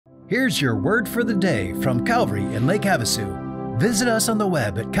Here's your word for the day from Calvary in Lake Havasu. Visit us on the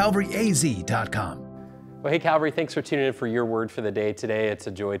web at calvaryaz.com. Well, hey, Calvary, thanks for tuning in for your word for the day today. It's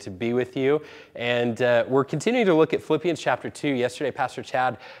a joy to be with you. And we're continuing to look at Philippians chapter 2. Yesterday, Pastor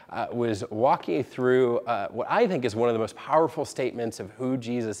Chad was walking through what I think is one of the most powerful statements of who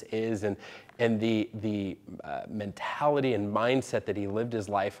Jesus is and the mentality and mindset that he lived his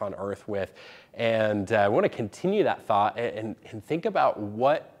life on earth with. And I want to continue that thought and think about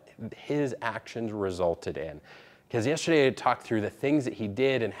what his actions resulted in. Because yesterday I talked through the things that he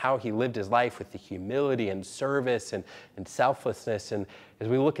did and how he lived his life with the humility and service and selflessness. And as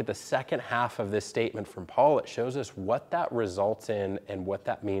we look at the second half of this statement from Paul, it shows us what that results in and what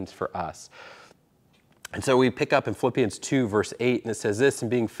that means for us. And so we pick up in Philippians 2, verse 8, and it says this,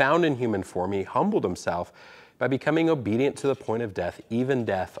 "And being found in human form, he humbled himself by becoming obedient to the point of death, even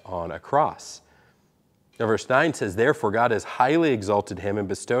death on a cross." Now verse 9 says, "Therefore God has highly exalted him and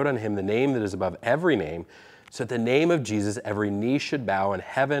bestowed on him the name that is above every name, so at the name of Jesus, every knee should bow in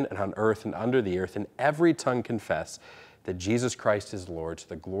heaven and on earth and under the earth, and every tongue confess that Jesus Christ is Lord, to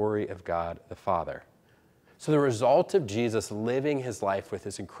the glory of God the Father." So the result of Jesus living his life with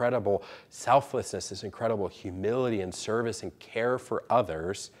this incredible selflessness, this incredible humility and service and care for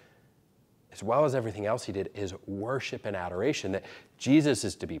others, as well as everything else he did, is worship and adoration. That Jesus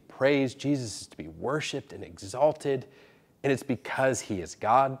is to be praised, Jesus is to be worshiped and exalted, and it's because he is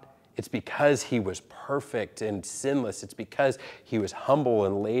God. It's because he was perfect and sinless. It's because he was humble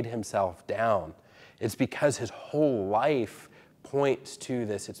and laid himself down. It's because his whole life points to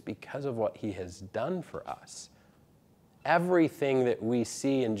this. It's because of what he has done for us. Everything that we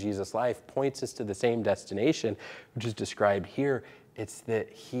see in Jesus' life points us to the same destination, which is described here. It's that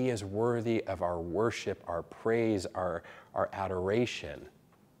he is worthy of our worship, our praise, our adoration.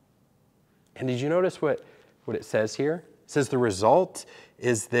 And did you notice what it says here? It says the result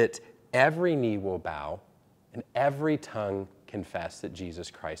is that every knee will bow and every tongue confess that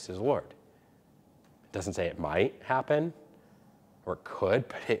Jesus Christ is Lord. It doesn't say it might happen or it could,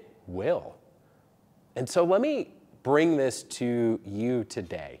 but it will. And so let me bring this to you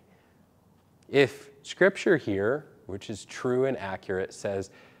today. If Scripture here, which is true and accurate, says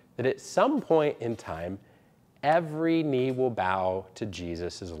that at some point in time, every knee will bow to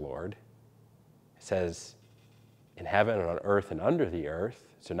Jesus as Lord. It says in heaven and on earth and under the earth.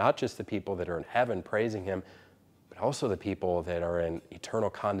 So not just the people that are in heaven praising him, but also the people that are in eternal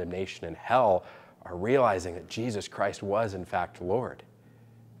condemnation in hell are realizing that Jesus Christ was in fact Lord.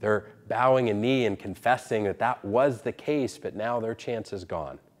 They're bowing a knee and confessing that that was the case, but now their chance is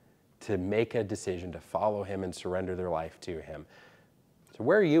gone to make a decision to follow him and surrender their life to him. So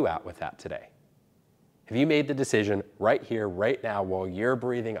where are you at with that today? Have you made the decision right here, right now, while you're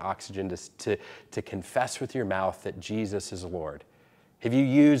breathing oxygen to confess with your mouth that Jesus is Lord? Have you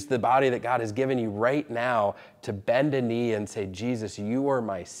used the body that God has given you right now to bend a knee and say, Jesus, you are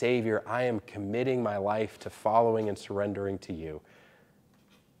my Savior. I am committing my life to following and surrendering to you.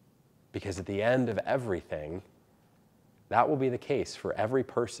 Because at the end of everything, that will be the case for every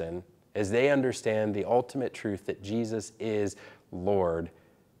person as they understand the ultimate truth that Jesus is Lord.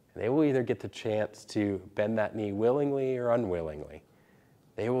 And they will either get the chance to bend that knee willingly or unwillingly.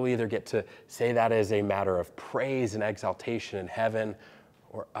 They will either get to say that as a matter of praise and exaltation in heaven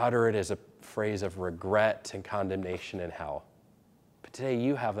or utter it as a phrase of regret and condemnation in hell. But today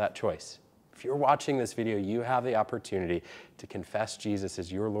you have that choice. If you're watching this video, you have the opportunity to confess Jesus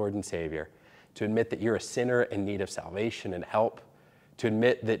as your Lord and Savior, to admit that you're a sinner in need of salvation and help, to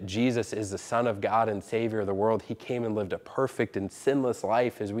admit that Jesus is the Son of God and Savior of the world. He came and lived a perfect and sinless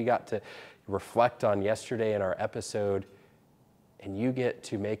life as we got to reflect on yesterday in our episode. And you get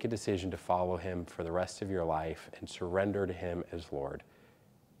to make a decision to follow him for the rest of your life and surrender to him as Lord.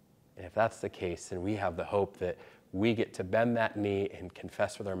 And if that's the case, then we have the hope that we get to bend that knee and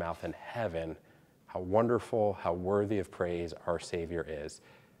confess with our mouth in heaven how wonderful, how worthy of praise our Savior is.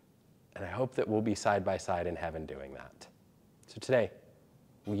 And I hope that we'll be side by side in heaven doing that. So today,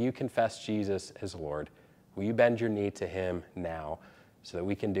 will you confess Jesus as Lord? Will you bend your knee to him now so that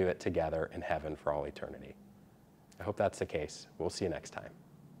we can do it together in heaven for all eternity? I hope that's the case. We'll see you next time.